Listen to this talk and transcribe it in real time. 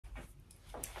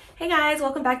Hey guys,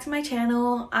 welcome back to my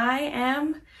channel. I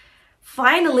am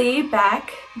finally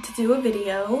back to do a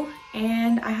video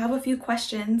and I have a few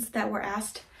questions that were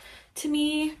asked to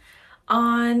me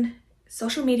on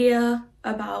social media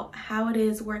about how it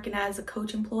is working as a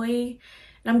Coach employee.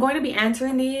 And I'm going to be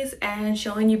answering these and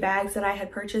showing you bags that I had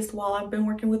purchased while I've been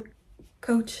working with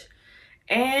Coach.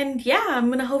 And yeah, I'm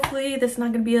gonna hopefully this is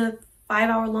not gonna be a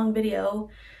 5-hour long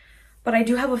video, but I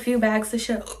do have a few bags to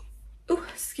show. Ooh,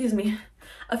 excuse me.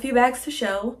 A few bags to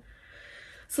show.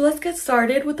 So let's get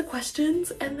started with the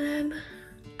questions and then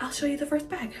I'll show you the first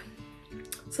bag.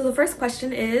 So the first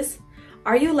question is,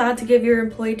 are you allowed to give your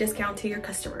employee discount to your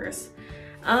customers?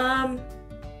 I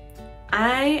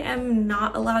am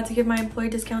not allowed to give my employee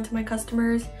discount to my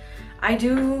customers. I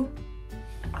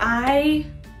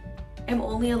am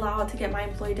only allowed to get my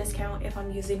employee discount if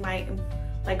I'm using my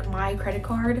credit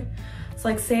card. So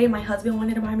like say my husband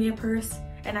wanted to buy me a purse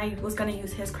and I was gonna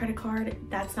use his credit card,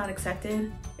 that's not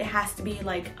accepted. It has to be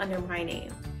like under my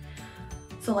name.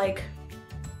 So like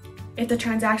if the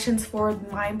transaction's for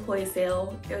my employee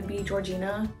sale, it would be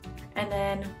Georgina, and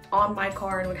then on my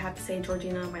card would have to say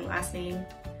Georgina, my last name,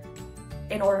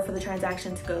 in order for the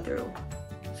transaction to go through.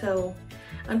 So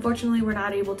unfortunately we're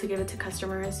not able to give it to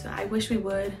customers. I wish we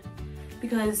would,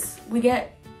 because we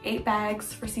get 8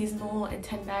 bags for seasonal and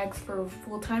 10 bags for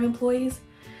full-time employees.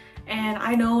 And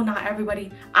I know not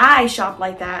everybody, I shop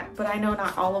like that, but I know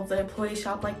not all of the employees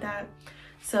shop like that.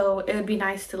 So it would be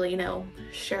nice to, you know,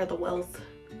 share the wealth,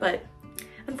 but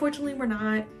unfortunately we're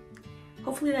not.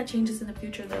 Hopefully that changes in the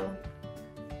future though.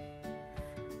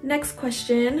 Next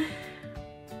question.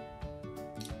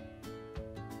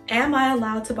 Am I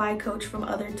allowed to buy Coach from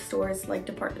other stores like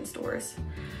department stores?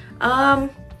 I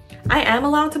am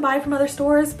allowed to buy from other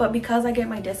stores, but because I get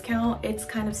my discount, it's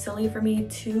kind of silly for me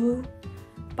to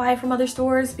buy from other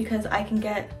stores because I can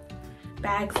get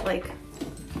bags like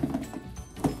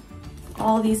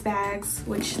all these bags,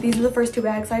 which these are the first 2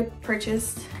 bags I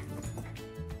purchased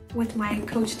with my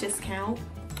Coach discount.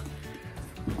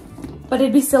 But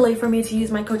it'd be silly for me to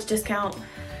use my Coach discount,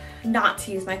 not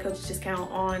to use my Coach discount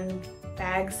on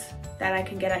bags that I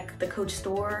can get at the Coach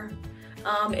store.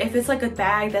 If it's like a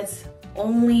bag that's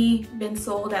only been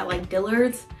sold at like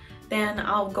Dillard's, then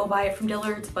I'll go buy it from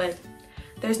Dillard's, but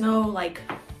there's no like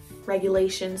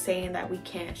regulation saying that we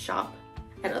can't shop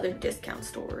at other discount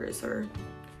stores or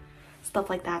stuff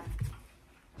like that.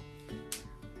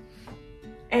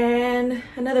 And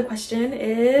another question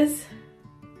is,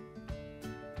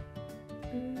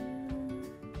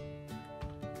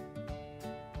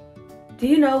 do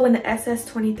you know when the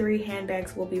SS23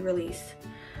 handbags will be released?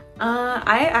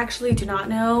 I actually do not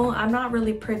know. I'm not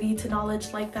really privy to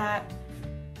knowledge like that.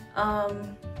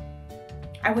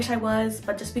 I wish I was,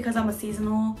 but just because I'm a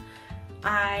seasonal,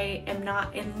 I am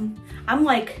not in, I'm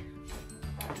like,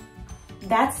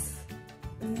 that's,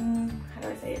 how do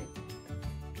I say it?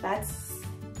 That's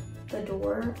the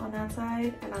door on that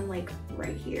side, and I'm like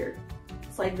right here.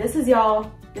 It's like, this is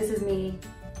y'all, this is me,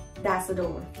 that's the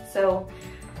door. So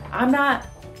I'm not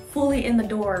fully in the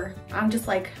door. I'm just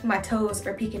like, my toes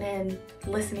are peeking in,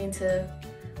 listening to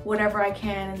whatever I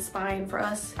can and spying for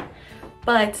us.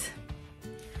 But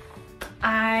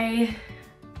I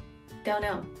don't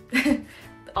know.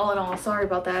 All in all, sorry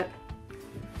about that.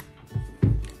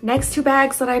 Next 2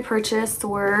 bags that I purchased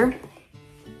were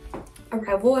a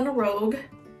Rebel and a Rogue.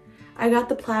 I got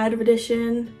the plaid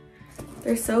edition.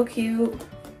 They're so cute.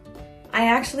 I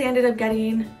actually ended up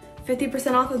getting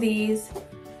 50% off of these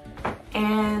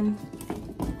and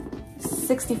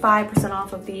 65%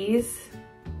 off of these.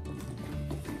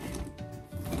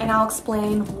 And I'll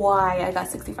explain why I got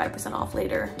 65% off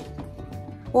later.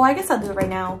 Well, I guess I'll do it right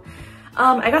now.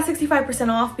 I got 65%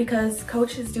 off because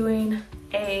Coach is doing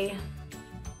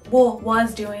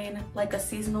was doing like a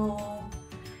seasonal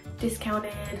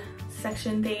discounted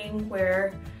section thing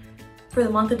where for the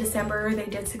month of December, they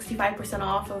did 65%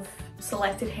 off of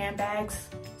selected handbags.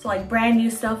 So like brand new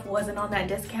stuff wasn't on that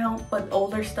discount, but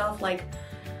older stuff like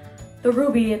the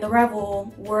Ruby and the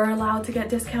Rebel were allowed to get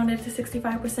discounted to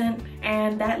 65%,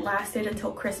 and that lasted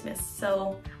until Christmas.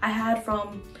 So I had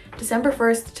from December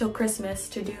 1st till Christmas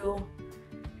to do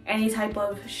any type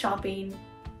of shopping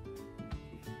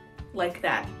like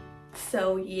that.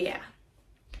 So yeah,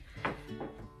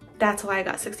 that's why I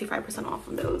got 65% off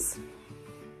of those.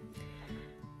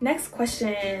 Next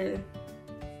question.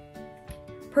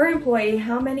 Per employee,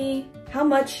 how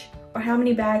much or how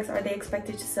many bags are they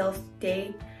expected to sell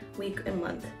day, week, and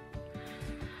month?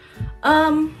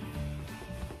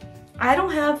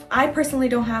 I personally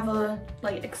don't have a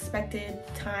like expected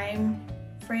time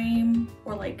frame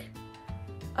or like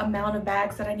amount of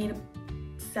bags that I need to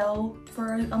sell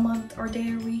for a month or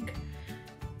day or week.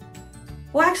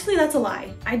 Well, actually that's a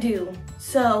lie, I do.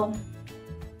 So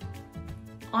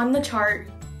on the chart,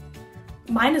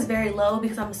 mine is very low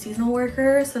because I'm a seasonal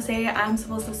worker. So say I'm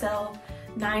supposed to sell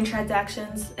 9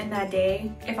 transactions in that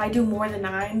day. If I do more than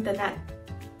 9, then that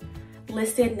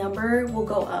listed number will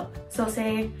go up. So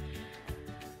say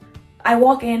I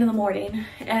walk in the morning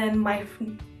and my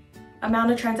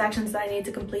amount of transactions that I need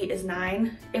to complete is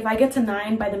 9. If I get to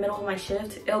 9 by the middle of my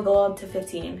shift, it'll go up to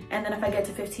 15. And then if I get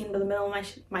to 15 by the middle of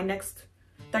my next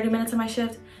 30 minutes of my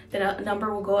shift, then a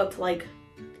number will go up to like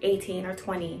 18 or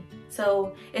 20.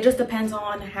 So it just depends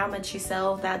on how much you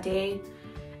sell that day.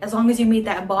 As long as you meet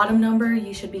that bottom number,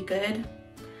 you should be good.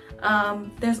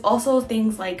 There's also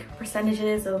things like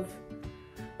percentages of,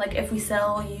 like if we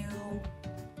sell you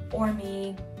or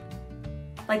me,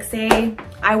 like say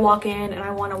I walk in and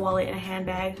I want a wallet and a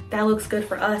handbag, that looks good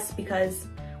for us because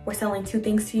we're selling 2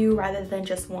 things to you rather than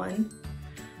just 1.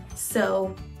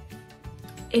 So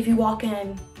if you walk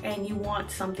in and you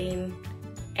want something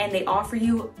and they offer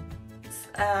you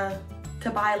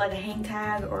to buy like a hang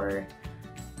tag or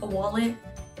a wallet,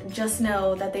 just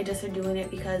know that they just are doing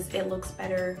it because it looks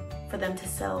better for them to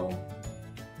sell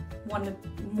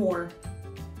more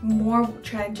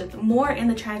in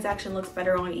the transaction looks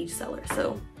better on each seller.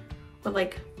 So, but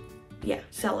like, yeah,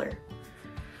 seller.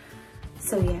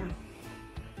 So yeah.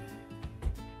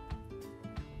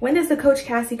 When is the Coach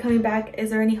Cassie coming back?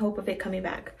 Is there any hope of it coming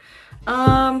back?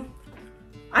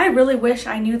 I really wish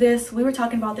I knew this. We were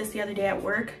talking about this the other day at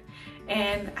work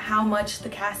and how much the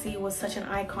Cassie was such an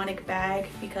iconic bag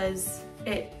because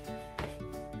it,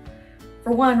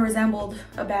 for one, resembled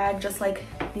a bag just like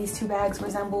these 2 bags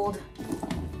resembled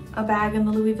a bag in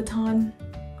the Louis Vuitton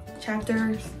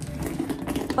chapters.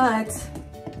 But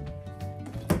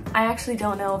I actually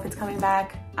don't know if it's coming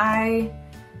back. I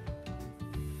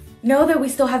know that we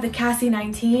still have the Cassie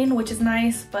 19, which is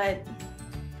nice, but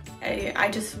I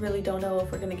just really don't know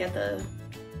if we're gonna get the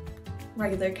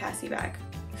regular Cassie back.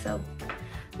 So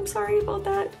I'm sorry about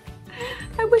that.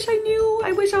 I wish I knew.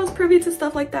 I wish I was privy to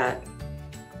stuff like that.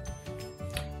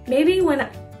 Maybe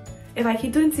if I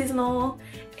keep doing seasonal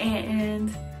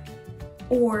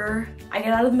or I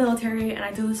get out of the military and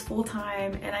I do this full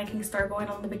time and I can start going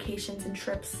on the vacations and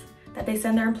trips that they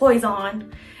send their employees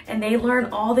on and they learn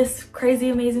all this crazy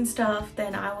amazing stuff,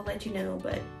 then I will let you know.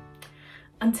 But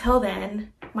until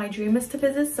then, my dream is to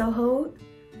visit Soho,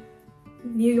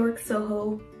 New York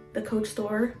Soho, the Coach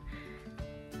store.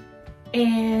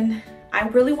 And I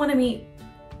really want to meet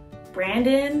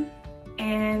Brandon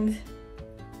and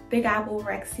Big Apple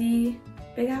Rexy.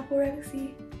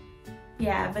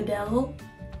 Yeah,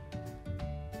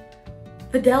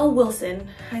 Vidal Wilson,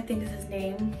 I think is his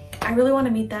name. I really want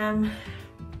to meet them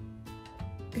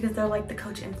because they're like the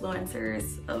Coach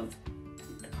influencers of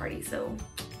the party. So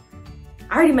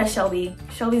I already met Shelby.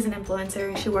 Shelby's an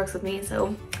influencer. She works with me,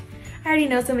 so I already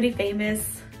know somebody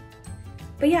famous.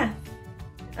 But yeah,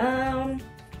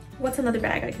 what's another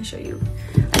bag I can show you?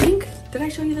 I think, did I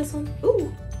show you this one?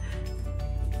 Ooh,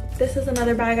 this is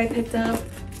another bag I picked up.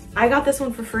 I got this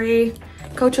one for free.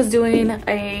 Coach was doing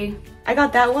I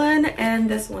got that one and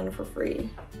this one for free.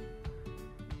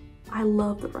 I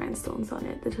love the rhinestones on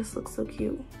it. They just look so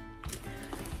cute.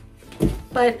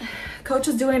 But Coach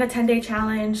is doing a 10-day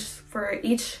challenge for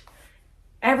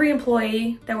every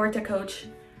employee that worked at Coach.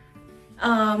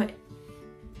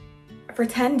 For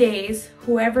 10 days,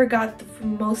 whoever got the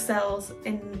most sales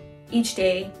in each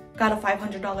day got a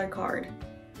 $500 card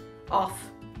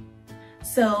off.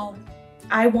 So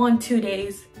I won 2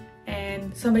 days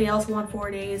and somebody else won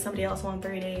 4 days, somebody else won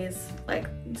 3 days, like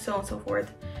so on and so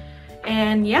forth.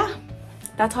 And yeah,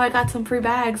 that's how I got some free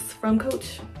bags from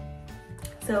Coach.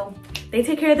 So they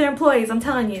take care of their employees. I'm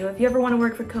telling you, if you ever want to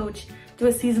work for Coach, do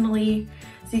it seasonally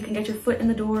so you can get your foot in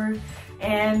the door.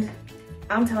 And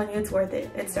I'm telling you, it's worth it.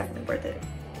 It's definitely worth it.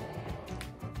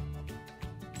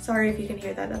 Sorry if you can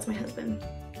hear that, that's my husband.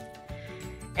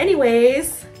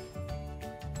 Anyways,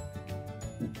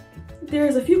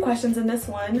 there's a few questions in this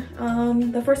one.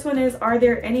 The first one is, are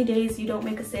there any days you don't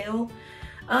make a sale?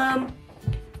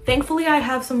 Thankfully, I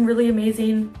have some really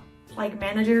amazing like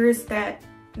managers that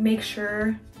make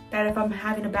sure that if I'm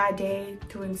having a bad day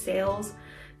doing sales,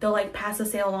 they'll like pass a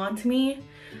sale on to me.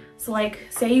 So like,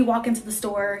 say you walk into the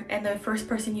store and the first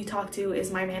person you talk to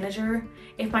is my manager.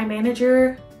 If my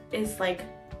manager is like,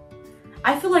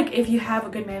 I feel like if you have a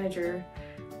good manager,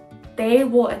 they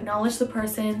will acknowledge the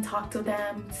person, talk to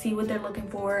them, see what they're looking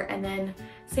for, and then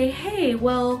say, hey,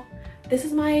 well, this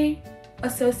is my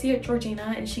associate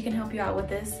Georgina and she can help you out with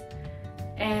this,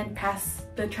 and pass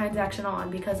the transaction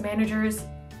on, because managers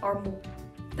are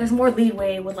there's more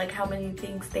leeway with like how many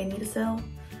things they need to sell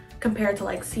compared to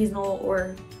like seasonal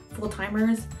or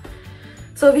full-timers.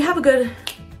 So if you have a good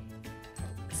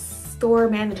store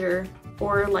manager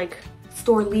or like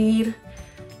store lead,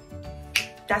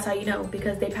 that's how you know,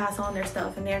 because they pass on their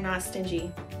stuff and they're not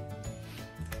stingy.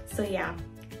 So yeah,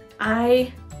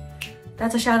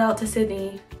 that's a shout out to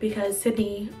Sydney, because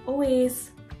Sydney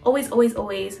always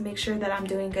makes sure that I'm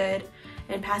doing good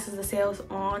and passes the sales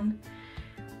on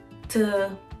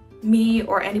to me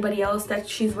or anybody else that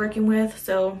she's working with.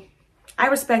 So I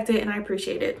respect it and I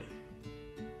appreciate it.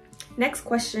 Next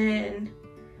question,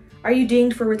 are you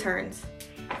dinged for returns?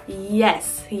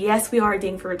 Yes, we are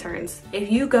dinged for returns.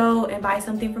 If you go and buy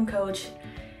something from Coach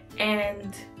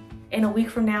and in a week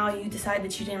from now you decide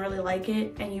that you didn't really like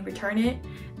it and you return it,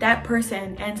 that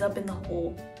person ends up in the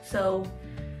hole. So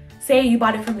say you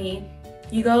bought it from me,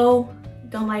 you go,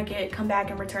 don't like it, come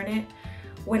back and return it.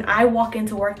 When I walk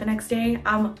into work the next day,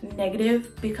 I'm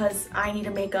negative because I need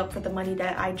to make up for the money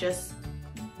that I just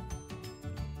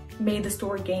made the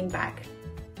store gain back.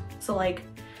 So like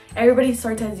everybody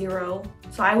starts at zero,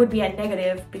 so I would be at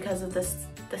negative because of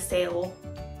the sale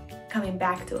coming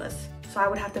back to us. So I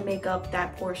would have to make up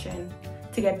that portion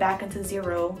to get back into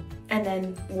zero and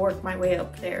then work my way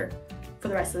up there for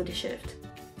the rest of the shift.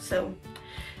 So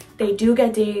they do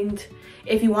get dinged.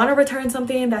 If you want to return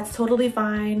something, that's totally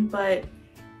fine, but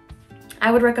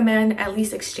I would recommend at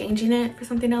least exchanging it for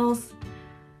something else.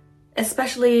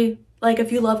 Especially like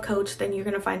if you love Coach, then you're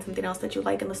gonna find something else that you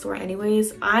like in the store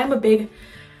anyways. I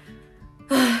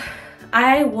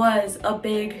was a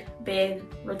big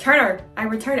returner. I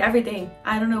returned everything.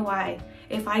 I don't know why.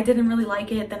 If I didn't really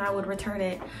like it, then I would return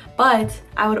it, but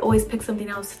I would always pick something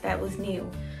else that was new.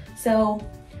 So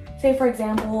say for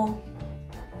example,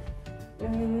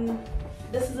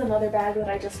 this is another bag that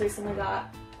I just recently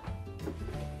got.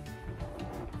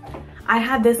 I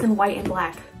had this in white and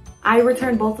black. I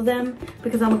returned both of them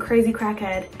because I'm a crazy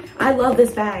crackhead. I love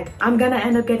this bag. I'm gonna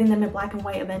end up getting them in black and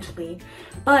white eventually.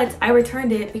 But I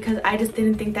returned it because I just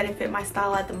didn't think that it fit my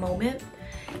style at the moment.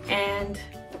 And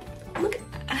look,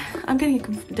 I'm getting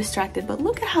distracted, but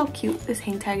look at how cute this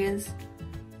hang tag is.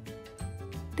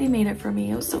 They made it for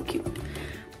me, it was so cute.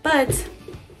 But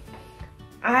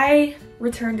I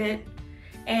returned it,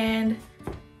 and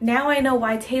now I know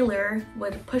why Taylor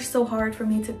would push so hard for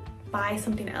me to buy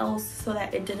something else so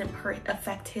that it didn't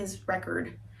affect his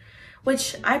record,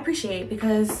 which I appreciate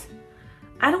because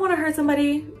I don't want to hurt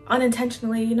somebody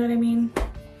unintentionally, you know what I mean?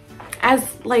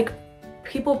 As like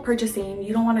people purchasing,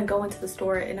 you don't want to go into the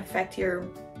store and affect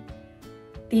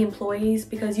the employees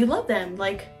because you love them.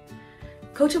 Like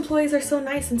Coach employees are so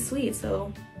nice and sweet,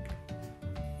 so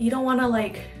you don't want to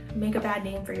like make a bad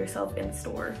name for yourself in the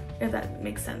store, if that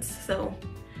makes sense. So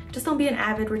just don't be an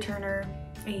avid returner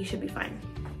and you should be fine.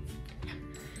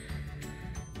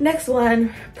 Next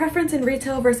one, preference in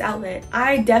retail versus outlet.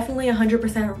 I definitely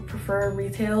 100% prefer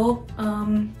retail.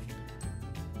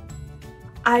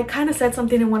 I kind of said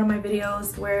something in one of my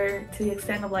videos where to the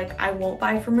extent of like I won't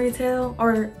buy from retail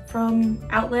or from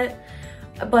outlet,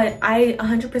 but I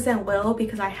 100% will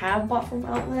because I have bought from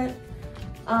outlet.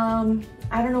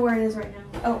 I don't know where it is right now.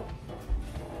 Oh,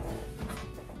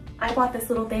 I bought this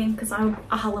little thing because I'm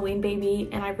a Halloween baby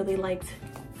and I really liked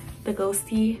the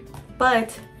ghosty,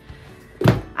 but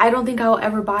I don't think I'll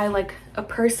ever buy like a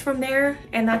purse from there,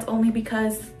 and that's only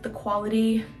because the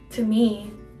quality, to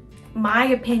me, my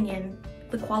opinion,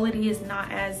 the quality is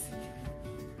not as,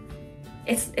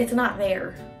 it's not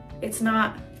there. It's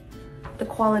not the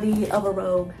quality of a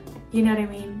Rogue, you know what I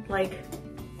mean? Like,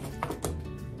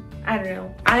 I don't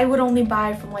know. I would only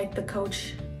buy from like the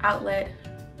Coach outlet,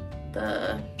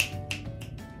 that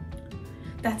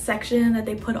section that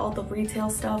they put all the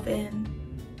retail stuff in.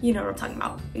 You know what I'm talking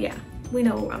about. Yeah, we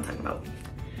know what I'm talking about.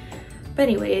 But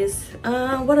anyways,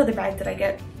 what other bag did I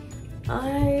get?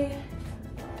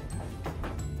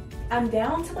 I'm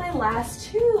down to my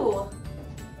last two.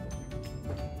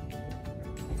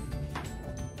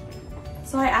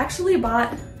 So I actually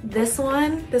bought this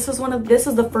one. This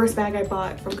is the first bag I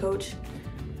bought from Coach.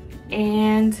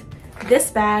 And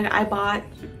this bag I bought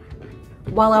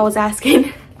while I was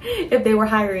asking if they were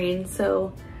hiring.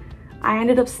 So I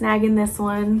ended up snagging this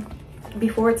one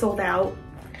before it sold out.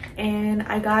 And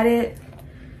I got it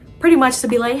pretty much to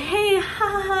be like, hey,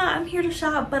 I'm here to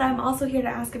shop, but I'm also here to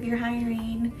ask if you're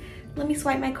hiring. Let me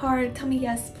swipe my card, tell me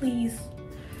yes, please.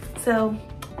 So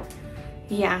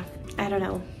yeah, I don't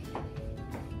know.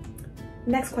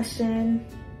 Next question.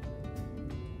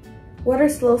 What are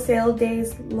slow sale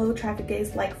days, low traffic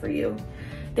days like for you?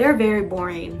 They're very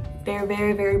boring. They're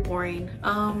very, very boring.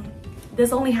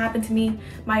 This only happened to me.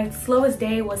 My slowest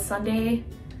day was Sunday.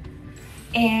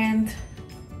 and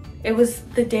it was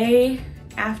the day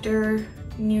after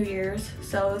New Year's,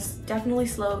 so it's definitely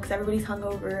slow because everybody's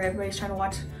hungover, everybody's trying to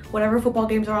watch whatever football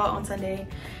games are out on Sunday,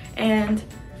 and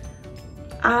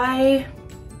I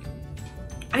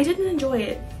didn't enjoy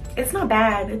it. It's not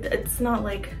bad, it's not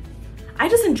like, I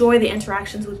just enjoy the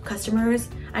interactions with customers.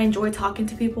 I enjoy talking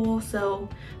to people, so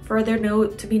for there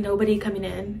to be nobody coming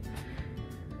in,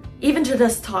 even to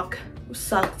just talk,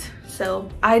 sucked. So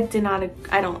I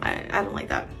don't like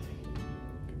that.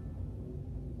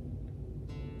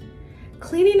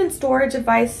 Cleaning and storage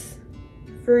advice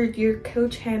for your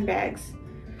Coach handbags.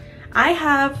 I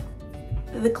have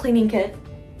the cleaning kit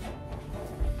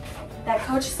that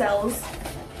Coach sells.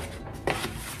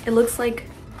 It looks like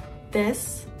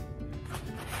this,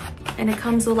 and it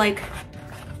comes with like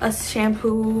a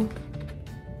shampoo,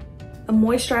 a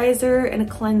moisturizer, and a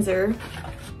cleanser,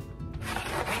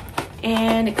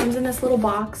 and it comes in this little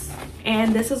box,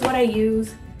 and this is what I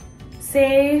use.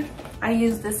 Say I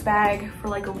use this bag for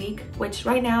like a week, which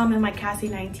right now I'm in my Cassie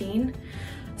 19.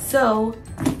 So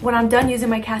when I'm done using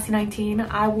my Cassie 19,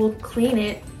 I will clean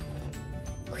it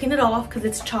off because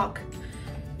it's chalk.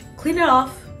 Clean it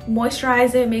off,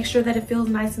 moisturize it, make sure that it feels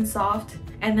nice and soft,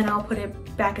 and then I'll put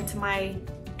it back into my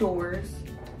drawers,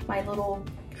 my little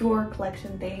drawer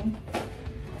collection thing.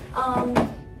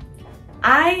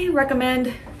 I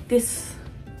recommend this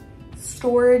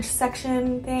storage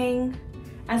section thing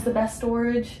as the best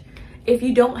storage. If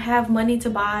you don't have money to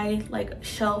buy like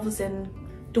shelves and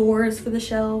doors for the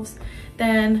shelves,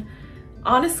 then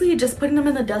honestly just putting them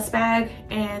in the dust bag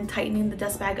and tightening the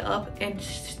dust bag up and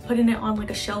putting it on like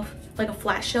a shelf, like a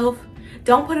flat shelf.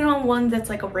 Don't put it on one that's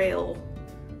like a rail,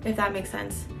 if that makes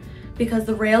sense, because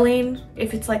the railing,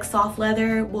 if it's like soft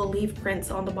leather, will leave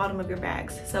prints on the bottom of your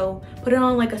bags. So put it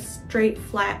on like a straight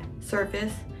flat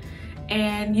surface,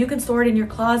 and you can store it in your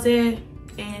closet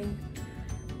and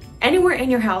anywhere in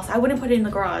your house. I wouldn't put it in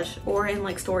the garage or in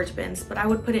like storage bins, but I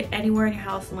would put it anywhere in your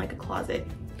house in like a closet.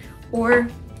 Or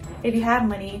if you have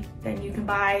money, then you can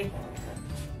buy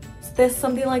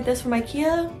something like this from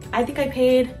IKEA. I think I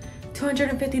paid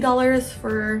 $250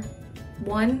 for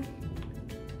one.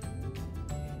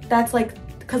 That's like,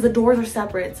 because the doors are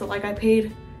separate, so like I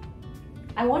paid,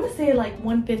 I want to say like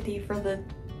 $150 for the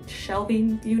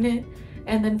shelving unit,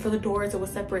 and then for the doors it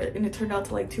was separate, and it turned out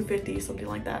to like $250, something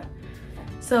like that.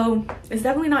 So it's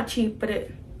definitely not cheap, but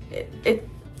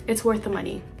it's worth the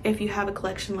money if you have a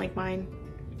collection like mine.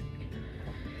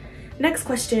 Next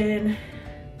question.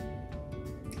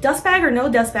 Dust bag or no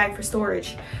dust bag for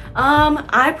storage?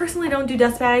 I personally don't do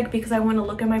dust bag because I want to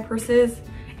look at my purses,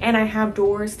 and I have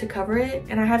doors to cover it,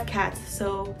 and I have cats,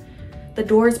 so the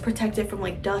door is protected from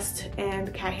like dust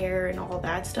and cat hair and all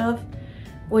that stuff,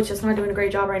 which is not doing a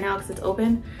great job right now because it's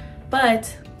open.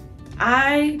 But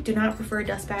I do not prefer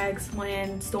dust bags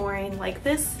when storing like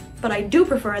this, but I do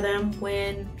prefer them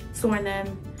when storing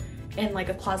them in like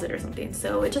a closet or something.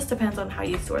 So it just depends on how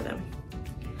you store them.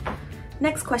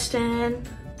 Next question.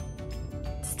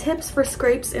 Tips for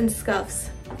scrapes and scuffs.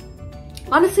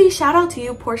 Honestly, shout out to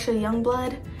you, Portia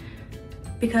Youngblood,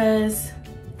 because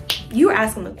you were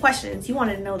asking the questions. You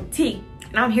wanted to know the tea,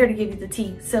 and I'm here to give you the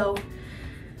tea. So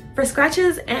for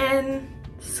scratches and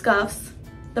scuffs,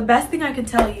 the best thing I can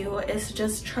tell you is to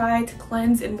just try to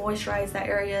cleanse and moisturize that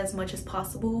area as much as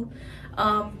possible.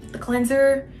 The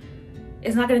cleanser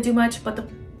is not gonna do much, but the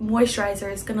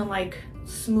moisturizer is gonna like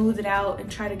smooth it out and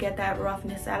try to get that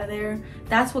roughness out of there.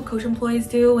 That's what Coach employees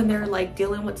do when they're like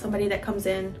dealing with somebody that comes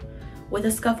in with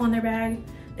a scuff on their bag.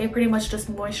 They pretty much just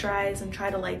moisturize and try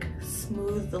to like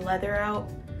smooth the leather out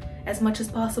as much as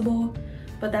possible.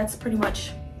 But that's pretty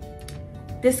much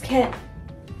this kit.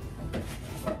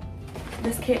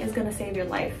 This kit is gonna save your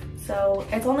life. So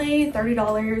it's only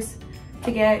 $30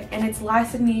 to get, and it's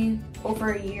lasted me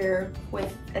over a year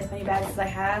with as many bags as I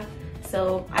have.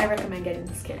 So I recommend getting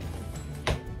this kit.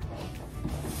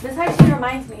 This actually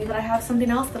reminds me that I have something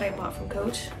else that I bought from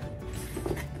Coach,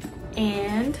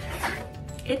 and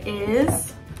it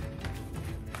is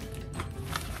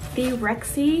the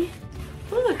Rexy.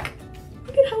 Look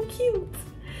at how cute.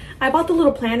 I bought the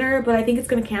little planner, but I think it's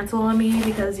gonna cancel on me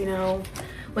because, you know,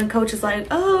 when Coach is like,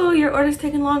 oh, your order's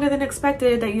taking longer than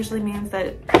expected, that usually means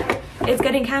that it's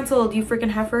getting canceled, you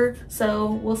freaking heifer.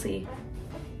 So we'll see.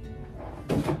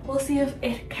 We'll see if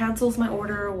it cancels my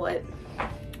order or what.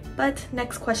 But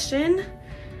next question,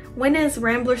 when is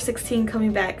Rambler 16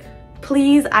 coming back?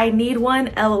 Please, I need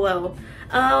one, LOL.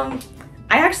 I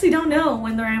actually don't know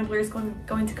when the Rambler is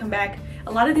going to come back.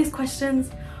 A lot of these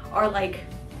questions are like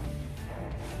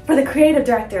for the creative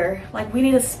director. Like, we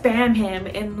need to spam him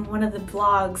in one of the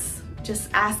vlogs just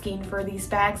asking for these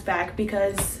bags back,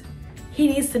 because he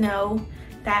needs to know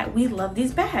that we love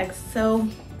these bags. So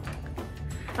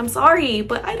I'm sorry,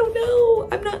 but I don't know.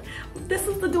 I'm not, this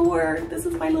is the door. This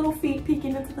is my little feet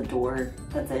peeking into the door.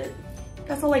 That's it.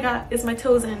 That's all I got is my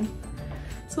toes in.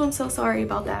 So I'm so sorry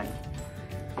about that.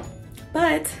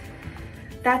 But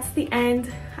that's the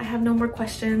end. I have no more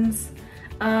questions.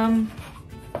 I'm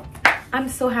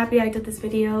so happy I did this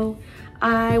video.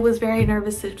 I was very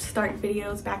nervous to start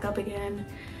videos back up again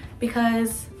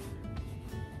because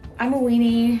I'm a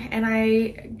weenie and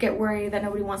I get worried that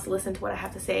nobody wants to listen to what I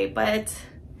have to say, but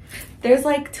there's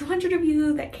like 200 of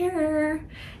you that care,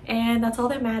 and that's all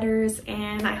that matters.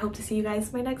 And I hope to see you guys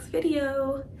in my next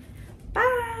video.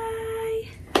 Bye.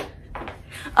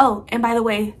 Oh, and by the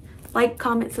way, like,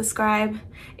 comment, subscribe.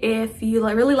 If you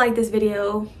really like this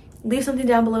video, leave something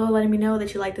down below letting me know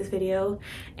that you like this video,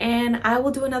 and I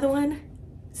will do another one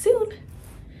soon.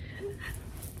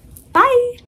 Bye.